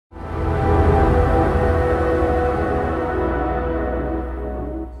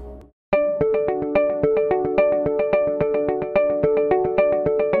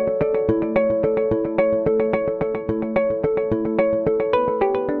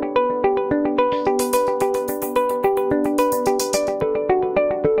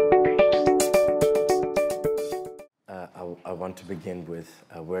begin with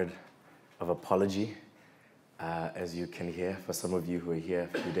a word of apology. As you can hear, for some of you who were here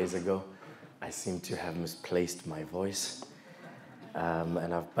a few days ago, I seem to have misplaced my voice.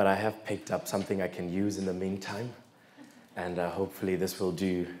 But I have picked up something I can use in the meantime. And hopefully this will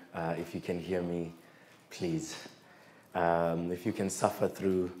do. If you can hear me, please. If you can suffer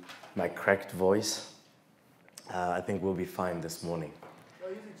through my cracked voice, I think we'll be fine this morning.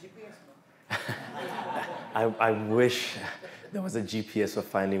 I wish there was a GPS for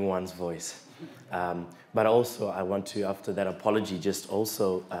finding one's voice. But also I want to, after that apology, just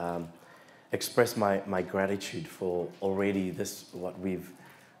also express my gratitude for already what we've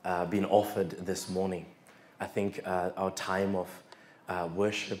been offered this morning. I think our time of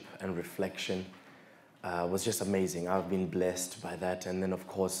worship and reflection was just amazing. I've been blessed by that. And then, of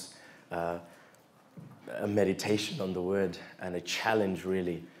course, a meditation on the word and a challenge,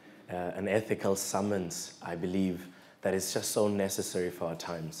 really, an ethical summons, I believe, that is just so necessary for our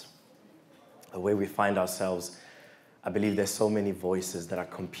times. Where we find ourselves, I believe there's so many voices that are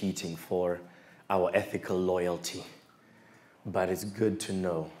competing for our ethical loyalty. But it's good to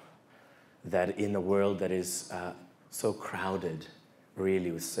know that in a world that is so crowded,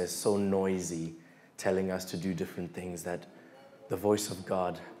 really, so noisy, telling us to do different things, that the voice of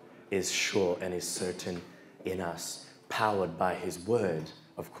God is sure and is certain in us, powered by His word,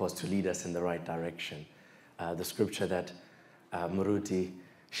 of course, to lead us in the right direction. The scripture that Muruti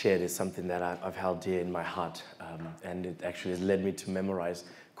shared is something that I've held dear in my heart, and it actually has led me to memorize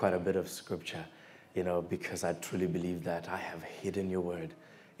quite a bit of scripture, because I truly believe that I have hidden your word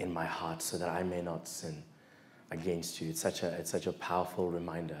in my heart so that I may not sin against you. It's such a powerful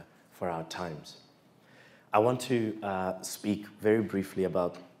reminder for our times. I want to speak very briefly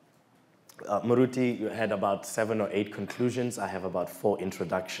about Muruti had about 7 or 8 conclusions. I have about 4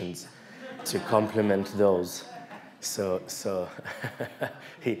 introductions to complement those. So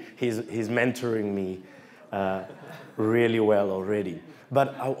he's mentoring me really well already.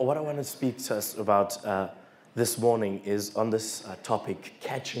 But what I want to speak to us about this morning is on this topic,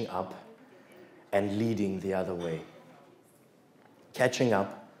 catching up and leading the other way. Catching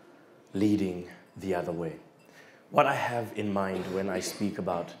up, leading the other way. What I have in mind when I speak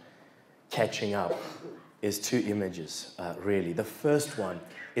about catching up is 2 images, really. The first one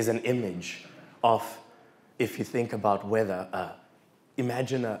is an image of, if you think about weather,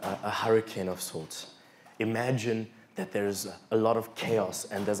 imagine a hurricane of sorts. Imagine that there's a lot of chaos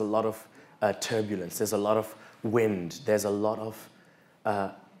and there's a lot of turbulence, there's a lot of wind, there's a lot of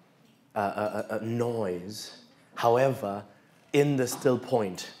noise. However, in the still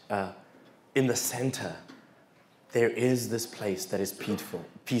point, in the center, there is this place that is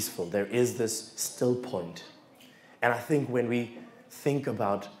peaceful. There is this still point. And I think when we think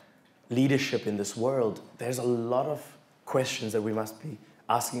about leadership in this world, there's a lot of questions that we must be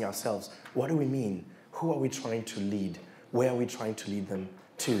asking ourselves. What do we mean? Who are we trying to lead? Where are we trying to lead them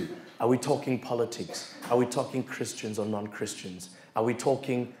to? Are we talking politics? Are we talking Christians or non-Christians? Are we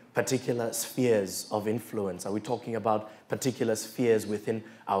talking particular spheres of influence? Are we talking about particular spheres within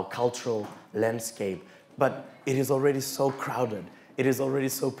our cultural landscape? But it is already so crowded. It is already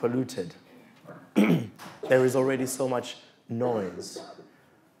so polluted. There is already so much noise.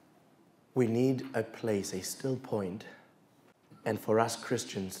 We need a place, a still point. And for us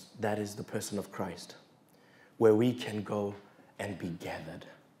Christians, that is the person of Christ, where we can go and be gathered,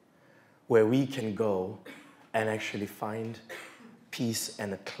 where we can go and actually find peace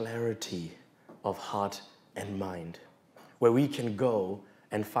and a clarity of heart and mind, where we can go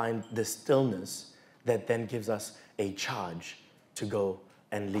and find the stillness that then gives us a charge to go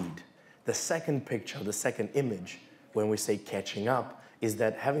and lead. The second picture, the second image, when we say catching up, is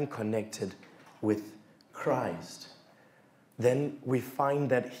that having connected with Christ, then we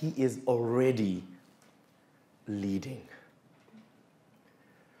find that He is already leading.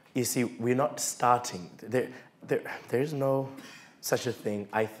 You see, we're not starting. There is no such a thing,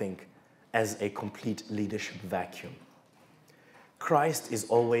 I think, as a complete leadership vacuum. Christ is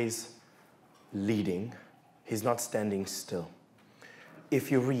always leading. He's not standing still.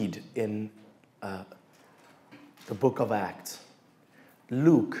 If you read in the book of Acts,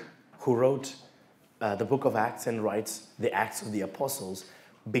 Luke, who wrote the book of Acts and writes the Acts of the Apostles,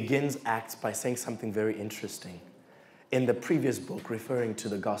 begins Acts by saying something very interesting. In the previous book, referring to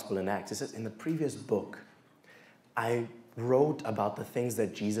the gospel in Acts, it says, in the previous book, I wrote about the things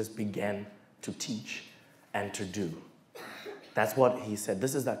that Jesus began to teach and to do. That's what he said.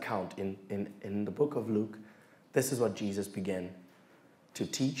 This is the account in the book of Luke. This is what Jesus began to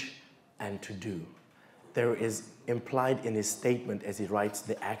teach and to do. There is implied in his statement as he writes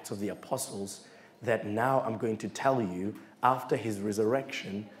the Acts of the Apostles that now I'm going to tell you after his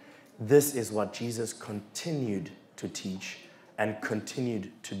resurrection, this is what Jesus continued to teach and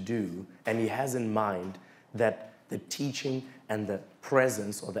continued to do. And he has in mind that the teaching and the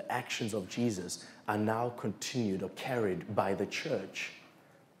presence or the actions of Jesus are now continued or carried by the church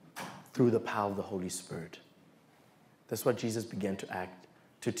through the power of the Holy Spirit. That's what Jesus began to act,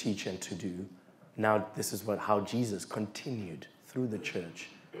 to teach, and to do. Now, this is how Jesus continued through the church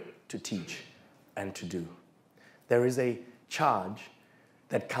to teach and to do. There is a charge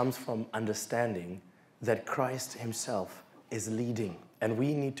that comes from understanding that Christ himself is leading, and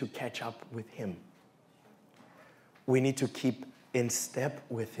we need to catch up with him. We need to keep in step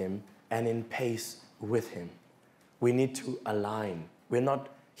with him and in pace with him. We need to align. We're not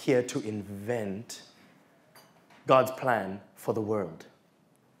here to invent God's plan for the world.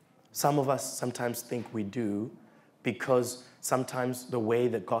 Some of us sometimes think we do, because sometimes the way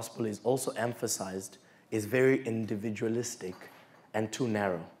the gospel is also emphasized is very individualistic and too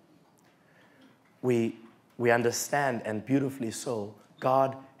narrow. We understand, and beautifully so,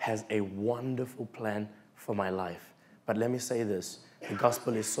 God has a wonderful plan for my life. But let me say this, the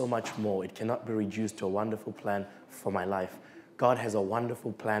gospel is so much more. It cannot be reduced to a wonderful plan for my life. God has a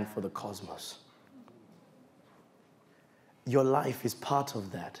wonderful plan for the cosmos. Your life is part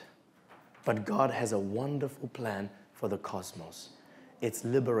of that. But God has a wonderful plan for the cosmos. It's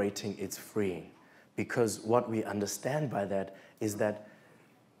liberating, it's freeing. Because what we understand by that is that,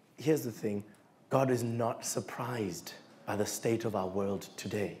 here's the thing, God is not surprised by the state of our world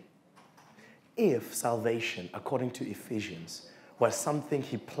today. If salvation, according to Ephesians, was something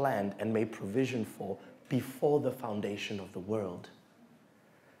he planned and made provision for before the foundation of the world,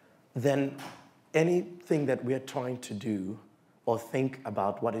 then anything that we're trying to do or think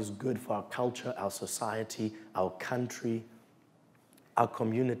about what is good for our culture, our society, our country, our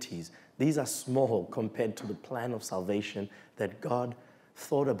communities, these are small compared to the plan of salvation that God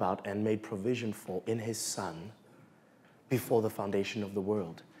thought about and made provision for in his Son before the foundation of the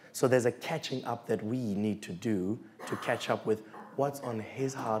world. So there's a catching up that we need to do to catch up with what's on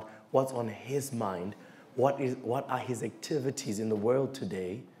his heart, what's on his mind, what are his activities in the world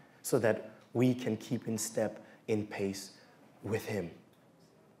today, so that we can keep in step, in pace with him,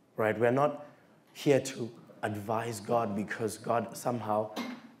 right? We're not here to advise God because God somehow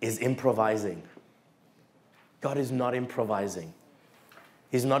is improvising. God is not improvising.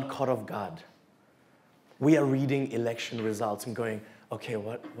 He's not caught off guard. We are reading election results and going, okay,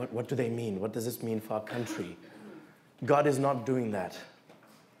 what do they mean? What does this mean for our country? God is not doing that.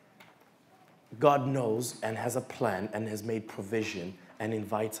 God knows and has a plan and has made provision and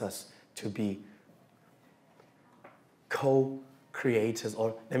invites us to be co-creators,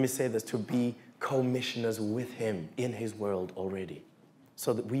 or let me say this, to be co-missioners with him in his world already.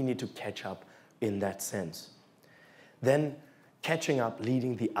 So that we need to catch up in that sense. Then catching up,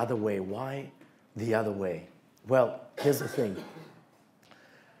 leading the other way. Why the other way? Well, here's the thing.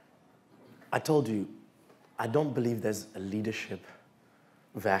 I told you, I don't believe there's a leadership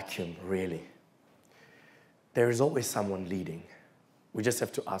vacuum, really. There is always someone leading. We just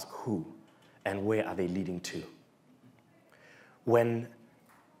have to ask who and where are they leading to. When,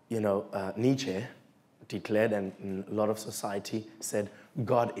 Nietzsche declared, and a lot of society said,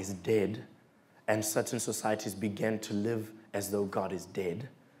 God is dead, and certain societies began to live as though God is dead,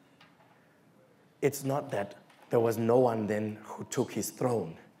 it's not that there was no one then who took his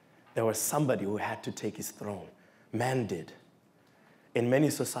throne. There was somebody who had to take his throne. Man did. In many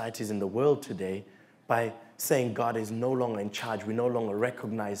societies in the world today, by saying God is no longer in charge, we no longer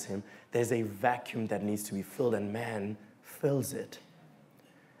recognize him, there's a vacuum that needs to be filled, and man fills it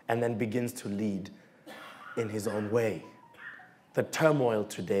and then begins to lead in his own way. The turmoil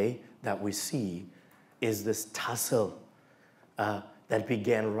today that we see is this tussle that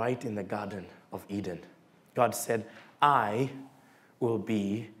began right in the Garden of Eden. God said, I will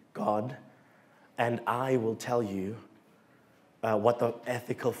be God, and I will tell you what the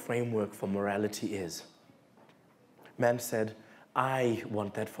ethical framework for morality is. Man said, I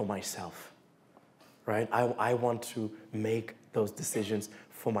want that for myself, right? I want to make those decisions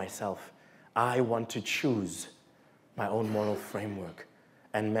for myself. I want to choose my own moral framework.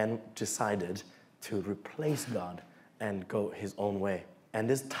 And man decided to replace God and go his own way. And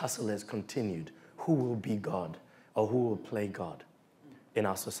this tussle has continued. Who will be God, or who will play God in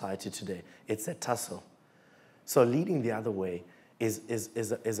our society today? It's a tussle. So leading the other way is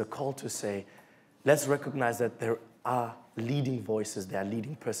a call to say, let's recognize that there are leading voices, there are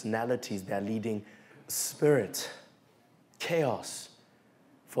leading personalities, there are leading spirits. Chaos,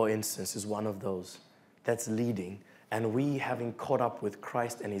 for instance, is one of those that's leading. And we, having caught up with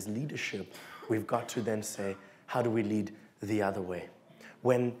Christ and his leadership, we've got to then say, how do we lead the other way.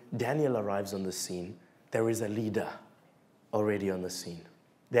 When Daniel arrives on the scene, there is a leader already on the scene.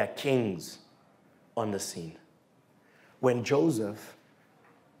 There are kings on the scene. When Joseph,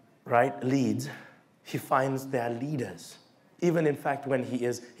 right, leads, he finds there are leaders. Even in fact, when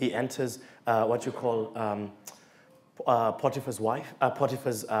he enters Potiphar's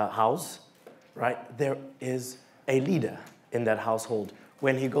house, right? There is a leader in that household.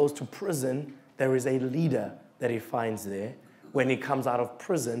 When he goes to prison, there is a leader that he finds there. When he comes out of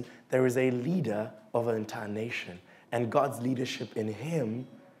prison, there is a leader of an entire nation. And God's leadership in him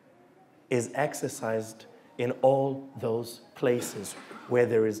is exercised in all those places where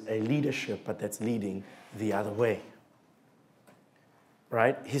there is a leadership, but that's leading the other way.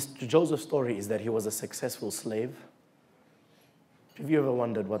 Right? Joseph's story is that he was a successful slave. Have you ever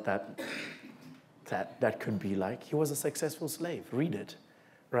wondered what that could be like? He was a successful slave. Read it.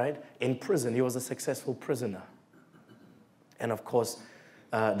 Right? In prison, he was a successful prisoner. And of course,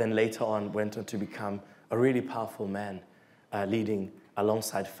 then later on went on to become a really powerful man, leading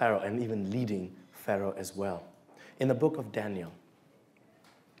alongside Pharaoh and even leading Pharaoh as well. In the book of Daniel,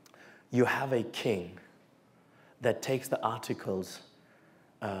 you have a king that takes the articles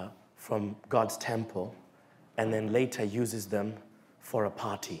from God's temple and then later uses them for a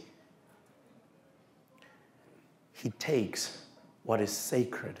party. He takes what is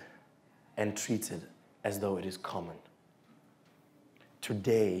sacred and treats it as though it is common.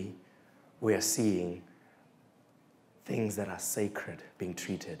 Today, we are seeing things that are sacred being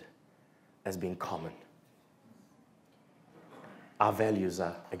treated as being common. Our values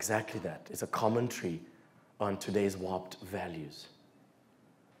are exactly that. It's a commentary on today's warped values,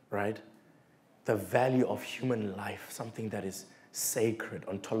 right? The value of human life, something that is sacred,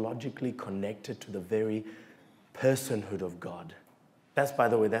 ontologically connected to the very personhood of God. That's, by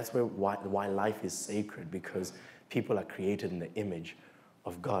the way, that's why life is sacred, because people are created in the image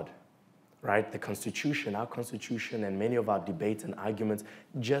of God, right? The Constitution, our Constitution, and many of our debates and arguments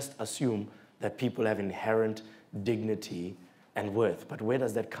just assume that people have inherent dignity and worth. But where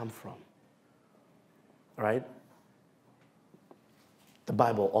does that come from? Right? The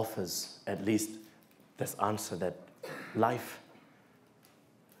Bible offers at least this answer that life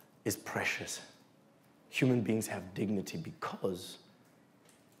is precious. Human beings have dignity because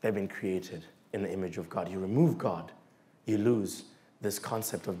they've been created in the image of God. You remove God, you lose this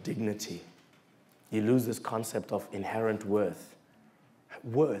concept of dignity. You lose this concept of inherent worth.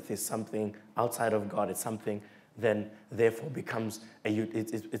 Worth is something outside of God. It's something then therefore becomes,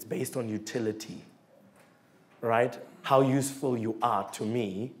 it's based on utility, right? How useful you are to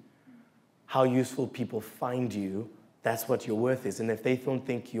me, how useful people find you, that's what your worth is. And if they don't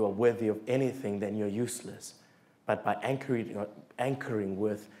think you are worthy of anything, then you're useless. But by anchoring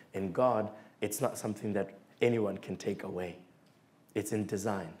worth in God, it's not something that anyone can take away. It's in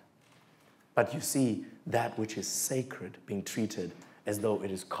design. But you see that which is sacred being treated as though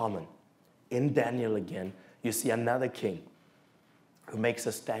it is common. In Daniel again, you see another king who makes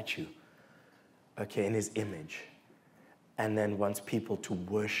a statue, okay, in his image, and then wants people to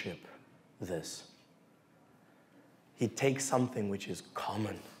worship this. He takes something which is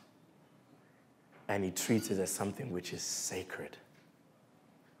common and he treats it as something which is sacred.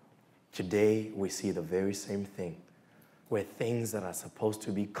 Today, we see the very same thing, where things that are supposed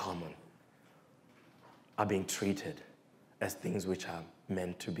to be common are being treated as things which are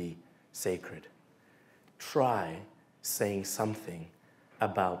meant to be sacred. Try saying something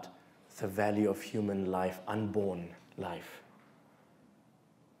about the value of human life, unborn life.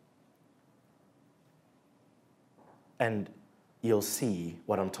 And you'll see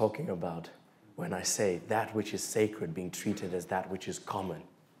what I'm talking about when I say that which is sacred being treated as that which is common.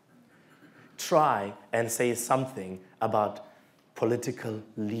 Try and say something about political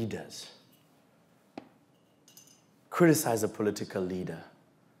leaders. Criticize a political leader,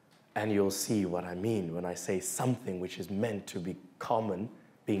 and you'll see what I mean when I say something which is meant to be common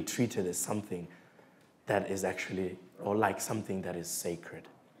being treated as something that is actually, or like something that is sacred.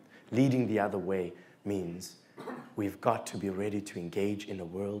 Leading the other way means we've got to be ready to engage in a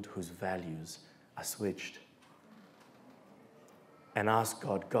world whose values are switched. And ask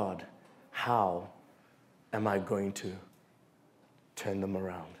God, how am I going to turn them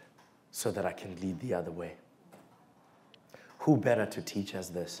around so that I can lead the other way? Who better to teach us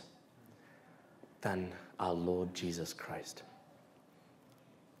this than our Lord Jesus Christ?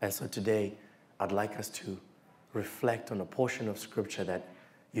 And so today, I'd like us to reflect on a portion of Scripture that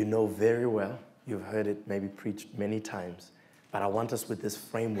you know very well. You've heard it maybe preached many times. But I want us with this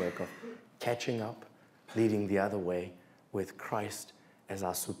framework of catching up, leading the other way, with Christ as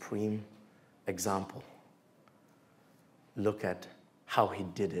our supreme example. look at how he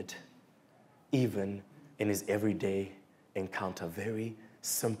did it, even in his everyday encounter, very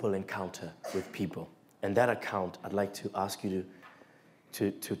simple encounter with people. And that account, I'd like to ask you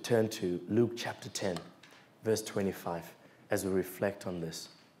to turn to Luke chapter 10, verse 25, as we reflect on this.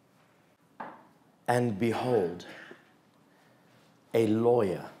 And behold, a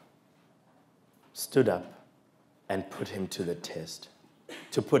lawyer stood up and put him to the test,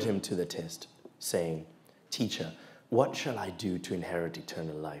 saying, Teacher, what shall I do to inherit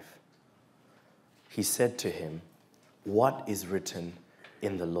eternal life? He said to him, what is written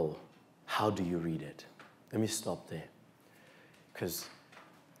in the law? How do you read it? Let me stop there, because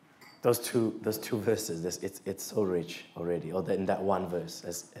those two verses, it's so rich already, or in that one verse,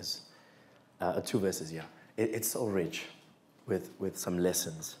 two verses, yeah. It's so rich with some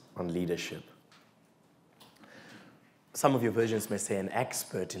lessons on leadership. Some of your versions may say an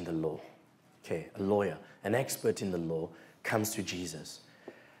expert in the law. Okay, a lawyer, an expert in the law comes to Jesus,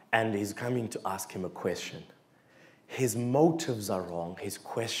 and he's coming to ask him a question. His motives are wrong, his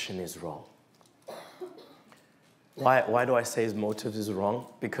question is wrong. Why do I say his motives is wrong?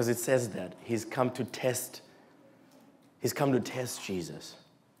 Because it says that he's come to test Jesus.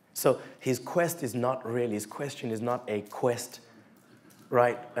 So his question is not a quest,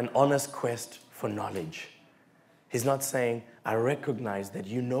 right? An honest quest for knowledge. He's not saying, I recognize that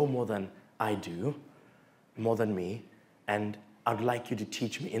you know more than I do, more than me, and I'd like you to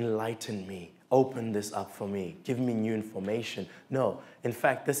teach me, enlighten me, open this up for me, give me new information. No, in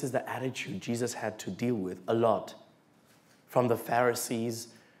fact, this is the attitude Jesus had to deal with a lot from the Pharisees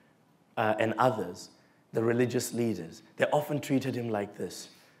and others, the religious leaders. They often treated him like this.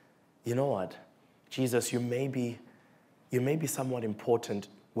 You know what, Jesus, you may be somewhat important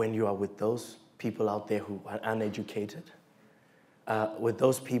when you are with those people out there who are uneducated, with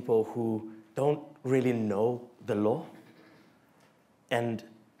those people who don't really know the law. And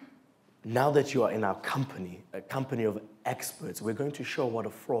now that you are in our company, a company of experts, we're going to show what a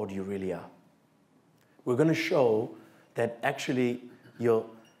fraud you really are. We're going to show that actually your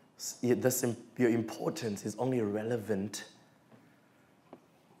importance is only relevant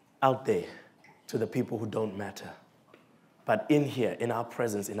out there to the people who don't matter. But in here, in our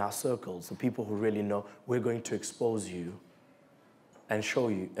presence, in our circles, the people who really know, we're going to expose you and show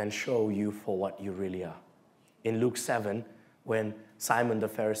you for what you really are. In Luke 7, when Simon the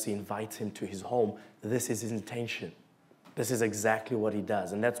Pharisee invites him to his home, this is his intention. This is exactly what he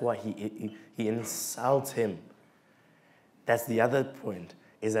does. And that's why he insults him. That's the other point,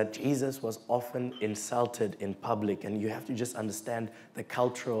 is that Jesus was often insulted in public. And you have to just understand the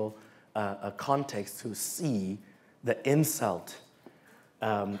cultural context to see the insult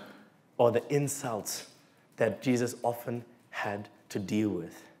or the insults that Jesus often had to deal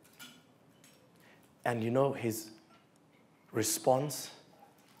with. And you know, his response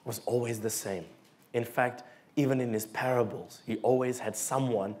was always the same. In fact, even in his parables, he always had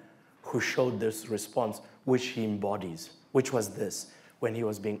someone who showed this response, which he embodies, which was this: when he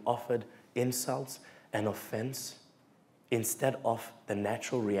was being offered insults and offense, instead of the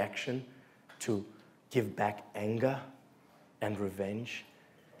natural reaction to give back anger and revenge,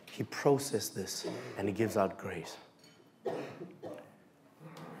 he processed this and he gives out grace.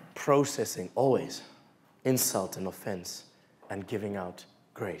 Processing always insult and offense and giving out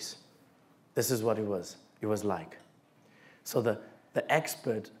grace. This is what it was like. So the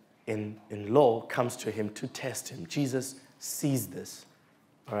expert in law comes to him to test him. Jesus sees this.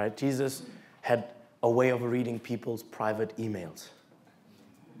 All right, Jesus had a way of reading people's private emails.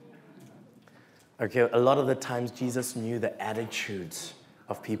 Okay, a lot of the times Jesus knew the attitudes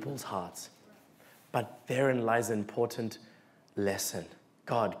of people's hearts. But therein lies an important lesson.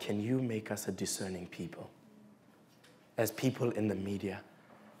 God, can you make us a discerning people? As people in the media,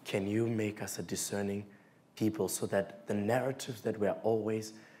 can you make us a discerning people so that the narratives that we are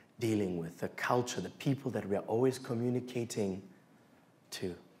always dealing with, the culture, the people that we are always communicating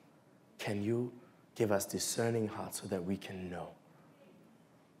to, can you give us discerning hearts so that we can know?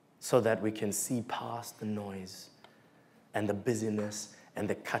 So that we can see past the noise and the busyness and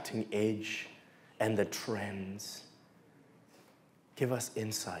the cutting edge and the trends. Give us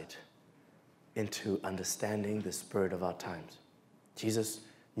insight into understanding the spirit of our times. Jesus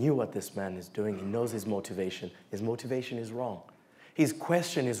knew what this man is doing. He knows his motivation. His motivation is wrong. His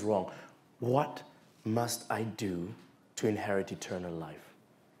question is wrong. What must I do to inherit eternal life?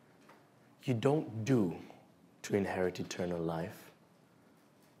 You don't do to inherit eternal life.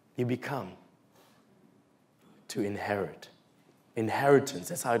 You become to inherit. Inheritance,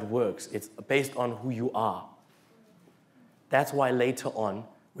 that's how it works. It's based on who you are. That's why later on,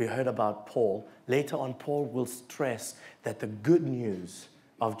 we heard about Paul. Later on, Paul will stress that the good news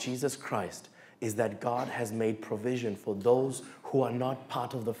of Jesus Christ is that God has made provision for those who are not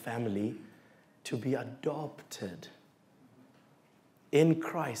part of the family to be adopted. In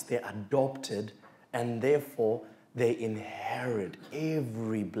Christ, they're adopted, and therefore they inherit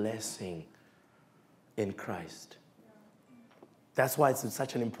every blessing in Christ. That's why it's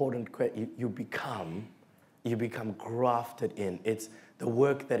such an important question. You become grafted in. It's the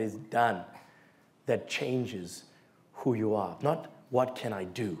work that is done that changes who you are. Not what can I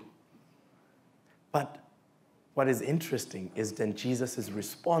do. But what is interesting is then Jesus'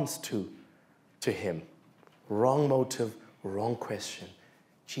 response to him. Wrong motive, wrong question.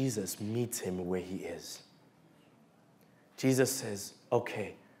 Jesus meets him where he is. Jesus says,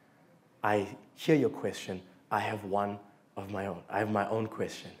 okay, I hear your question. I have one of my own. I have my own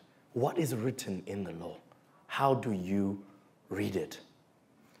question. What is written in the law? How do you read it?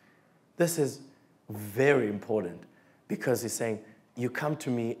 This is very important because he's saying, you come to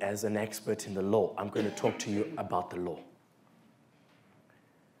me as an expert in the law. I'm going to talk to you about the law.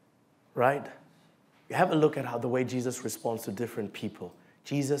 Right? You have a look at how the way Jesus responds to different people.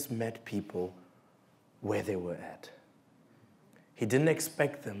 Jesus met people where they were at. He didn't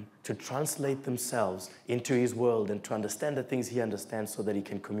expect them to translate themselves into his world and to understand the things he understands so that he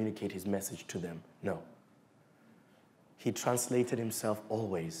can communicate his message to them. No. He translated himself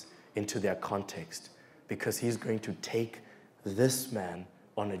always into their context because he's going to take this man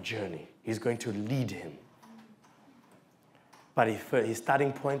on a journey. He's going to lead him. But his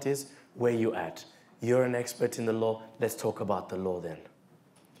starting point is, where you at? You're an expert in the law. Let's talk about the law then.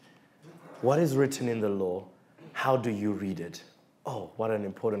 What is written in the law? How do you read it? Oh, what an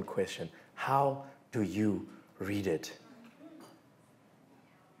important question. How do you read it?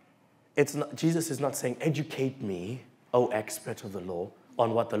 It's not, Jesus is not saying, educate me, O expert of the law,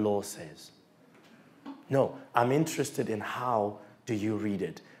 on what the law says. No, I'm interested in how do you read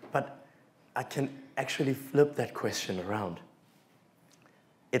it. But I can actually flip that question around.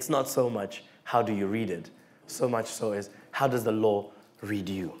 It's not so much, how do you read it? So much so as, how does the law read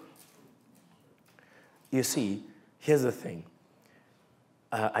you? You see, here's the thing.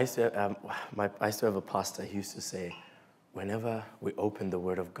 I used to have a pastor who used to say, whenever we open the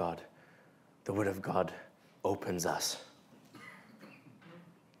Word of God opens us.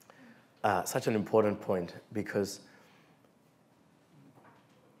 Such an important point because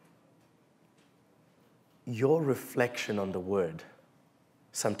your reflection on the Word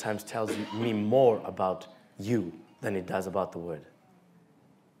sometimes tells me more about you than it does about the Word.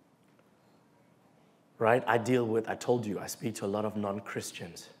 Right? I told you, I speak to a lot of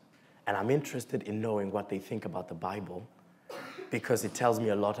non-Christians, and I'm interested in knowing what they think about the Bible because it tells me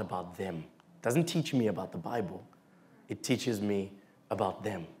a lot about them. It doesn't teach me about the Bible. It teaches me about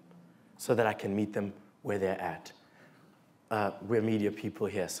them so that I can meet them where they're at. We're media people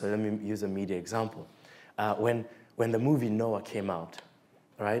here, so let me use a media example. When the movie Noah came out,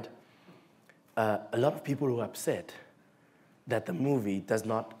 right, a lot of people were upset that the movie does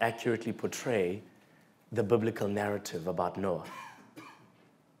not accurately portray the biblical narrative about Noah.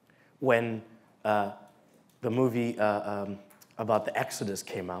 When the movie about the Exodus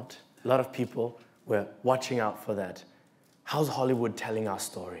came out, a lot of people were watching out for that. How's Hollywood telling our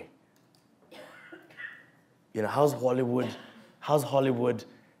story? You know, how's Hollywood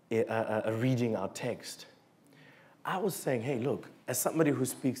reading our text? I was saying, hey, look, as somebody who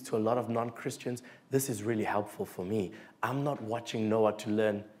speaks to a lot of non-Christians, this is really helpful for me. I'm not watching Noah to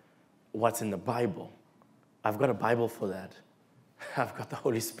learn what's in the Bible. I've got a Bible for that. I've got the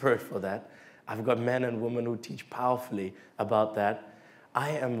Holy Spirit for that. I've got men and women who teach powerfully about that.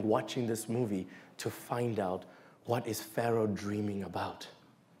 I am watching this movie to find out what is Pharaoh dreaming about.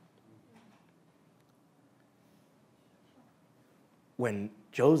 When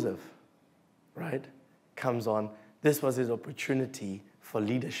Joseph, right, comes on, this was his opportunity for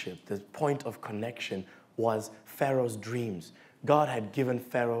leadership. The point of connection was Pharaoh's dreams. God had given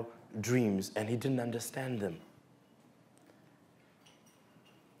Pharaoh dreams, and he didn't understand them.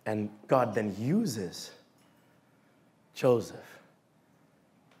 And God then uses Joseph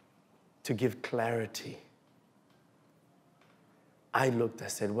to give clarity. I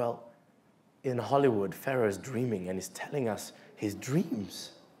said, well, in Hollywood, Pharaoh is dreaming, and he's telling us his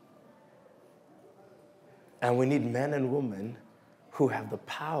dreams. And we need men and women who have the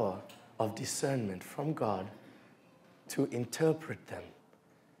power of discernment from God to interpret them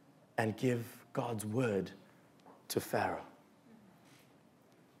and give God's word to Pharaoh.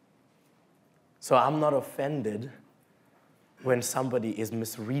 So I'm not offended when somebody is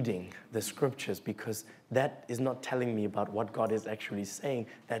misreading the scriptures, because that is not telling me about what God is actually saying.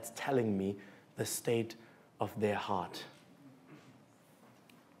 That's telling me the state of their heart.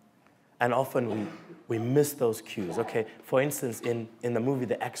 And often we miss those cues. Okay, for instance, in the movie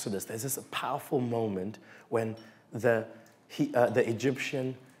The Exodus, there's this powerful moment when the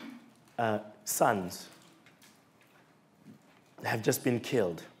Egyptian sons have just been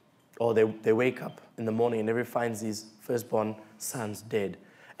killed. Or they wake up in the morning and everybody finds these firstborn sons dead.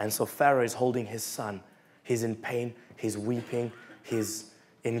 And so Pharaoh is holding his son. He's in pain, he's weeping, he's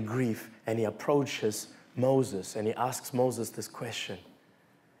in grief. And he approaches Moses and he asks Moses this question: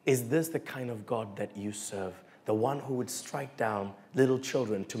 is this the kind of God that you serve? The one who would strike down little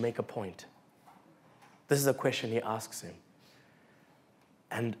children to make a point? This is a question he asks him.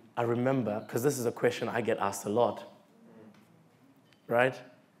 And I remember, because this is a question I get asked a lot, right?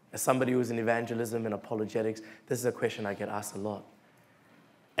 As somebody who's in evangelism and apologetics, this is a question I get asked a lot.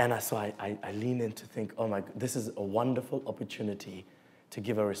 And so I lean in to think, oh my, this is a wonderful opportunity to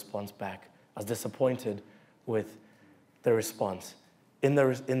give a response back. I was disappointed with the response. In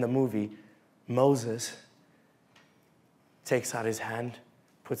the movie, Moses takes out his hand,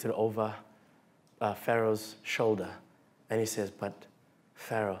 puts it over Pharaoh's shoulder, and he says, but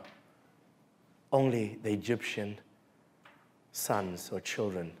Pharaoh, only the Egyptian sons or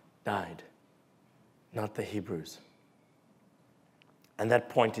children died, not the Hebrews. And that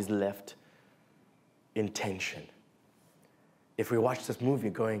point is left in tension. If we watch this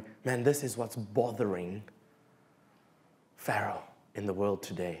movie going, man, this is what's bothering Pharaoh in the world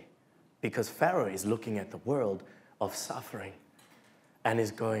today. Because Pharaoh is looking at the world of suffering and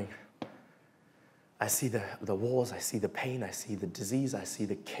is going, I see the wars, I see the pain, I see the disease, I see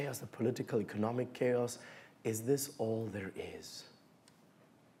the chaos, the political, economic chaos. Is this all there is?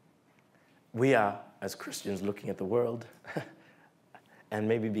 We are, as Christians, looking at the world and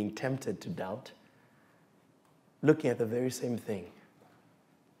maybe being tempted to doubt, looking at the very same thing.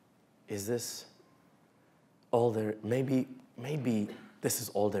 Is this all there? Maybe this is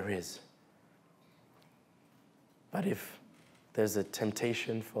all there is. But if there's a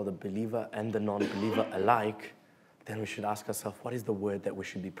temptation for the believer and the non-believer alike, then we should ask ourselves, what is the word that we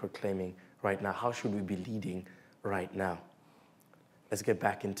should be proclaiming right now? How should we be leading right now? Let's get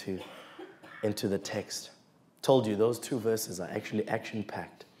back into the text. Told you those two verses are actually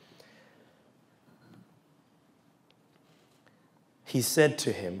action-packed. He said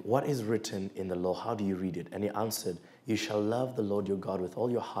to him, what is written in the law? How do you read it? And he answered, you shall love the Lord your God with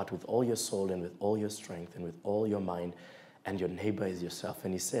all your heart, with all your soul, and with all your strength, and with all your mind, and your neighbor as yourself.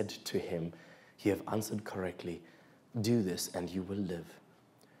 And he said to him, you have answered correctly. Do this and you will live.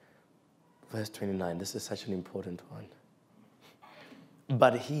 Verse 29, this is such an important one.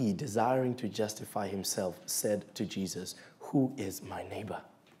 But he, desiring to justify himself, said to Jesus, who is my neighbor?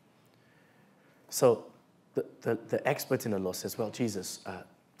 So the expert in the law says, well, Jesus,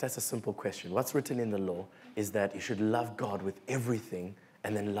 that's a simple question. What's written in the law is that you should love God with everything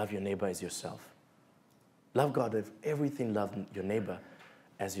and then love your neighbor as yourself. Love God with everything, love your neighbor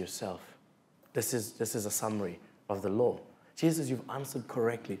as yourself. This is a summary of the law. Jesus, you've answered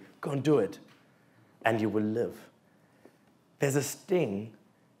correctly. Go and do it, and you will live. There's a sting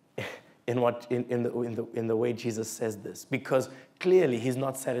in the way Jesus says this, because clearly he's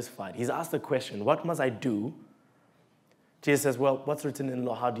not satisfied. He's asked the question, what must I do? Jesus says, well, what's written in the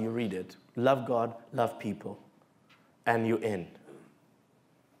law? How do you read it? Love God, love people, and you're in.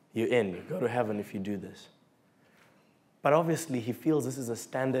 You're in. You go to heaven if you do this. But obviously he feels this is a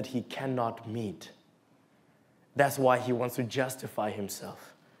standard he cannot meet. That's why he wants to justify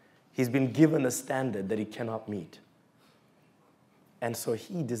himself. He's been given a standard that he cannot meet. And so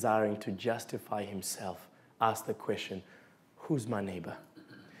he, desiring to justify himself, asked the question, who's my neighbor?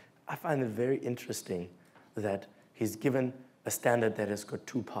 I find it very interesting that he's given a standard that has got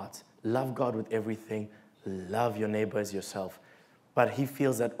two parts. Love God with everything, love your neighbor as yourself. But he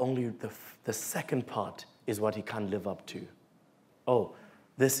feels that only the second part is what he can't live up to. Oh,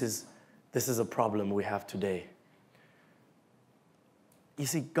 this is a problem we have today. You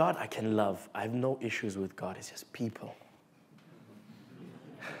see, God I can love. I have no issues with God. It's just people.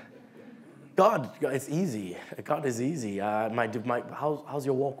 God, it's easy. God is easy. How's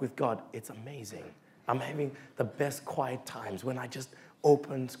your walk with God? It's amazing. I'm having the best quiet times when I just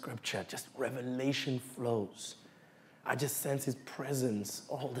open Scripture. Just revelation flows. I just sense His presence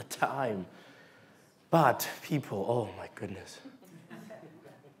all the time. But people, oh my goodness.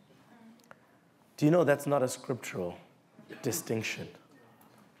 Do you know that's not a scriptural distinction?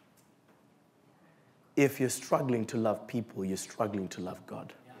 If you're struggling to love people, you're struggling to love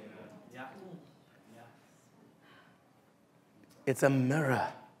God. It's a mirror.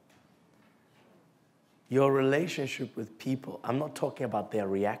 Your relationship with people, I'm not talking about their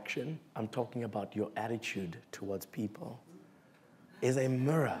reaction, I'm talking about your attitude towards people, is a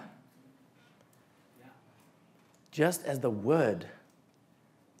mirror. Just as the word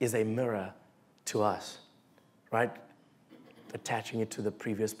is a mirror to us, right? Attaching it to the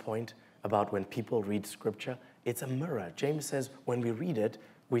previous point about when people read scripture, it's a mirror. James says when we read it,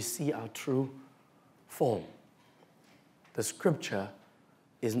 we see our true form. The scripture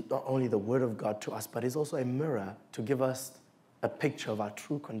is not only the word of God to us, but is also a mirror to give us a picture of our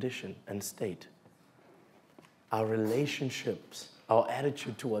true condition and state. Our relationships, our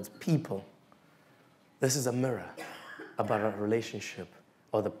attitude towards people, this is a mirror about our relationship,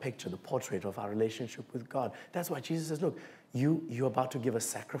 or the picture, the portrait of our relationship with God. That's why Jesus says, look, you're about to give a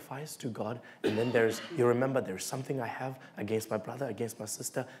sacrifice to God, and then you remember there's something I have against my brother, against my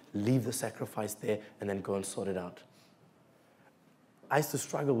sister, leave the sacrifice there and then go and sort it out. I used to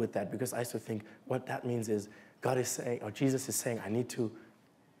struggle with that because I used to think what that means is God is saying, or Jesus is saying, I need to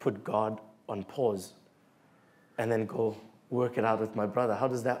put God on pause and then go work it out with my brother. How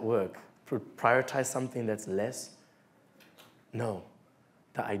does that work? Prioritize something that's less? No.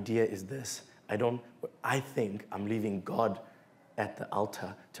 The idea is this. I think I'm leaving God at the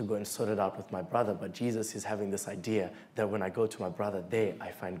altar to go and sort it out with my brother, but Jesus is having this idea that when I go to my brother, there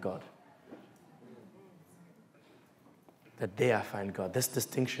I find God. That there I find God. This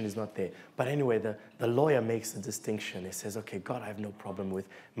distinction is not there. But anyway, the lawyer makes the distinction. He says, okay, God, I have no problem with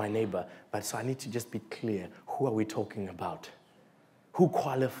my neighbor, but so I need to just be clear. Who are we talking about? Who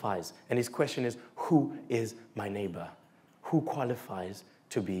qualifies? And his question is, who is my neighbor? Who qualifies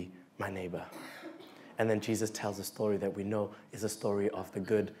to be my neighbor? And then Jesus tells a story that we know is a story of the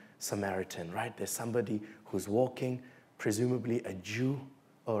Good Samaritan, right? There's somebody who's walking, presumably a Jew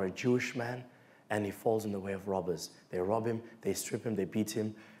or a Jewish man, and he falls in the way of robbers. They rob him, they strip him, they beat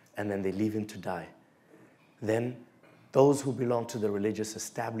him, and then they leave him to die. Then those who belong to the religious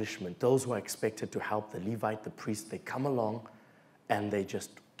establishment, those who are expected to help, the Levite, the priest, they come along and they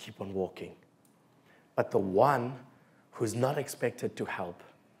just keep on walking. But the one who's not expected to help,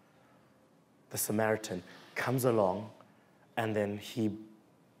 the Samaritan, comes along and then he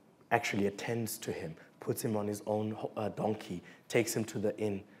actually attends to him, puts him on his own donkey, takes him to the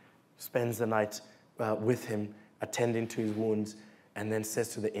inn, spends the night with him, attending to his wounds, and then says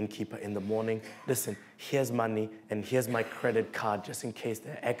to the innkeeper in the morning, listen, here's money and here's my credit card just in case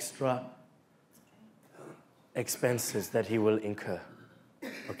there are extra expenses that he will incur.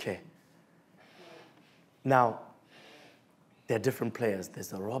 Okay. Now, there are different players. There's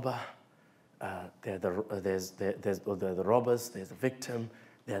the robber, there's the robbers, there's the victim,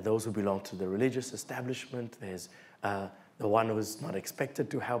 there are those who belong to the religious establishment, there's the one who's not expected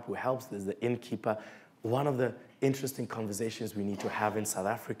to help, who helps, there's the innkeeper. One of the interesting conversations we need to have in South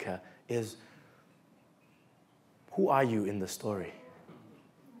Africa is, who are you in the story?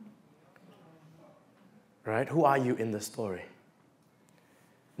 Right? Who are you in the story?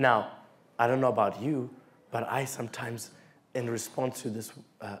 Now, I don't know about you, but I sometimes, in response to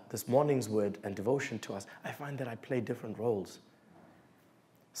this morning's word and devotion to us, I find that I play different roles.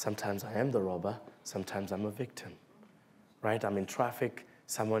 Sometimes I am the robber, sometimes I'm a victim. Right? I'm in traffic,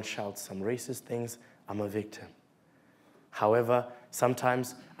 someone shouts some racist things, I'm a victim. However,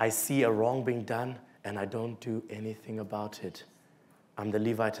 sometimes I see a wrong being done and I don't do anything about it. I'm the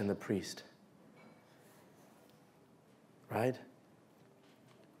Levite and the priest. Right?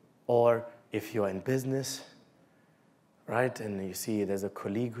 Or if you're in business, right, and you see there's a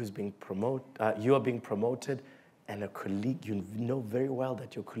colleague who's being promoted, you are being promoted, and a colleague, you know very well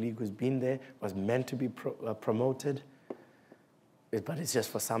that your colleague who's been there was meant to be promoted, but it's just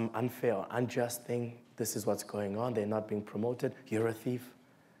for some unfair or unjust thing. This is what's going on. They're not being promoted. You're a thief.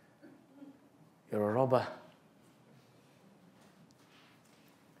 You're a robber.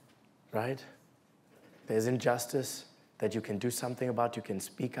 Right? There's injustice that you can do something about, you can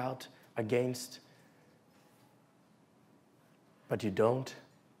speak out against, but you don't,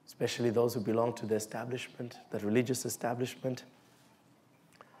 especially those who belong to the establishment, the religious establishment.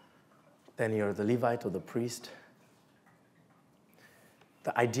 Then you're the Levite or the priest.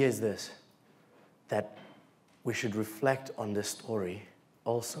 The idea is this, that we should reflect on this story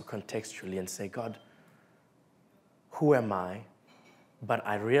also contextually and say, God, who am I? But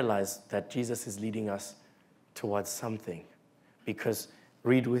I realize that Jesus is leading us towards something. Because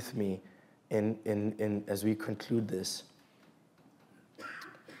read with me in as we conclude this.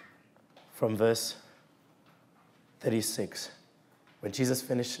 From verse 36. When Jesus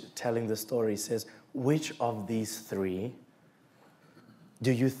finished telling the story, he says, which of these three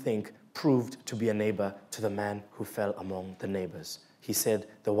do you think proved to be a neighbor to the man who fell among the neighbors. He said,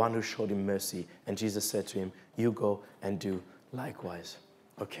 the one who showed him mercy. And Jesus said to him, you go and do likewise.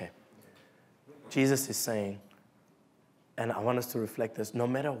 Okay. Jesus is saying, and I want us to reflect this, no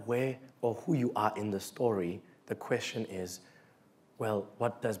matter where or who you are in the story, the question is, well,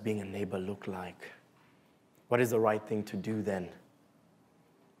 what does being a neighbor look like? What is the right thing to do then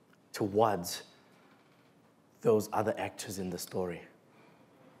towards those other actors in the story?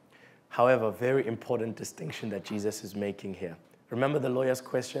 However, very important distinction that Jesus is making here. Remember the lawyer's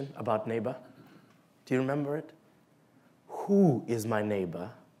question about neighbor? Do you remember it? Who is my neighbor?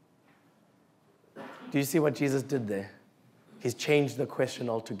 Do you see what Jesus did there? He's changed the question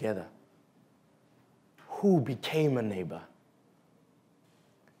altogether. Who became a neighbor?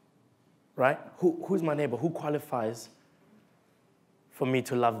 Right? Who's my neighbor? Who qualifies for me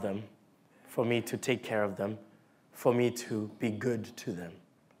to love them, for me to take care of them, for me to be good to them?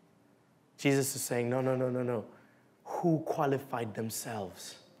 Jesus is saying, no. Who qualified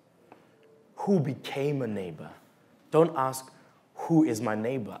themselves? Who became a neighbor? Don't ask, who is my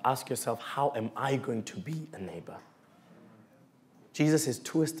neighbor? Ask yourself, how am I going to be a neighbor? Jesus has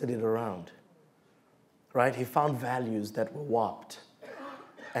twisted it around, right? He found values that were warped,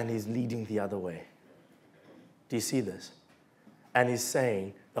 and he's leading the other way. Do you see this? And he's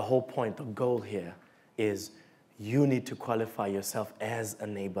saying the whole point, the goal here is you need to qualify yourself as a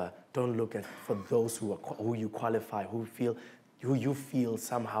neighbor. Don't look at for those who you qualify, who you feel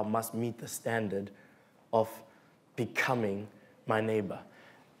somehow must meet the standard of becoming my neighbor.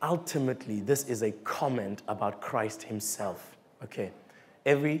 Ultimately, this is a comment about Christ himself. Okay,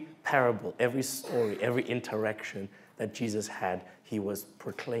 every parable, every story, every interaction that Jesus had, he was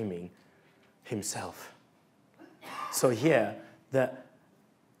proclaiming himself. So here, the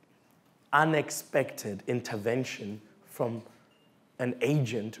unexpected intervention from an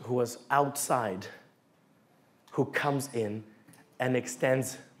agent who was outside, who comes in and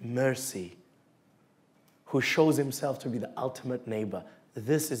extends mercy, who shows himself to be the ultimate neighbor.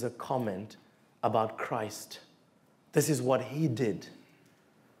 This is a comment about Christ. This is what he did.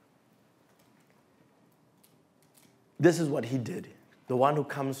 This is what he did. The one who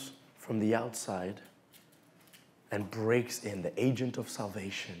comes from the outside and breaks in, the agent of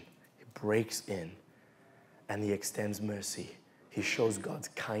salvation. He breaks in and he extends mercy. He shows God's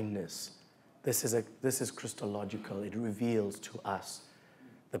kindness. This is Christological. It reveals to us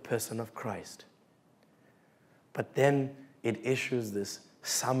the person of Christ. But then it issues this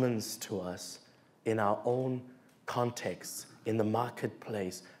summons to us in our own context, in the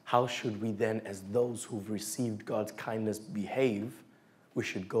marketplace. How should we then, as those who've received God's kindness, behave? We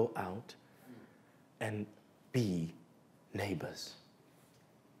should go out and be neighbors.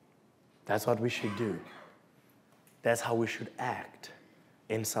 That's what we should do. That's how we should act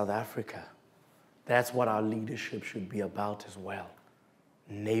in South Africa. That's what our leadership should be about as well.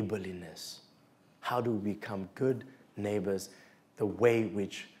 Neighborliness. How do we become good neighbors the way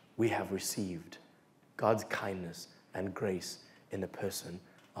which we have received God's kindness and grace in the person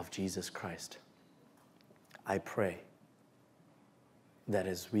of Jesus Christ? I pray that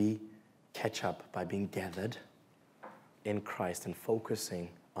as we catch up by being gathered in Christ and focusing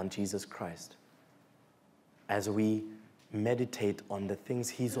on Jesus Christ, as we meditate on the things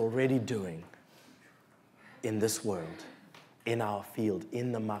he's already doing in this world, in our field,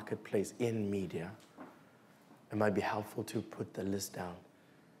 in the marketplace, in media, it might be helpful to put the list down,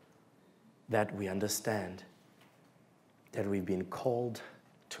 that we understand that we've been called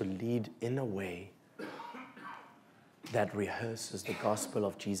to lead in a way that rehearses the gospel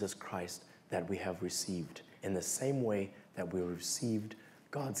of Jesus Christ that we have received, in the same way that we received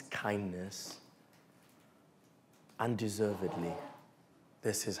God's kindness undeservedly.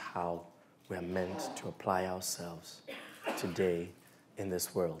 This is how we are meant to apply ourselves today in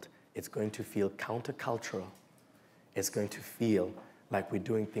this world. It's going to feel countercultural. It's going to feel like we're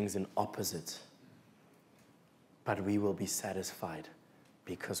doing things in opposite. But we will be satisfied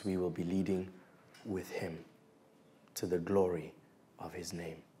because we will be leading with him to the glory of his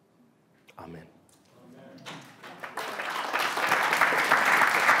name. Amen.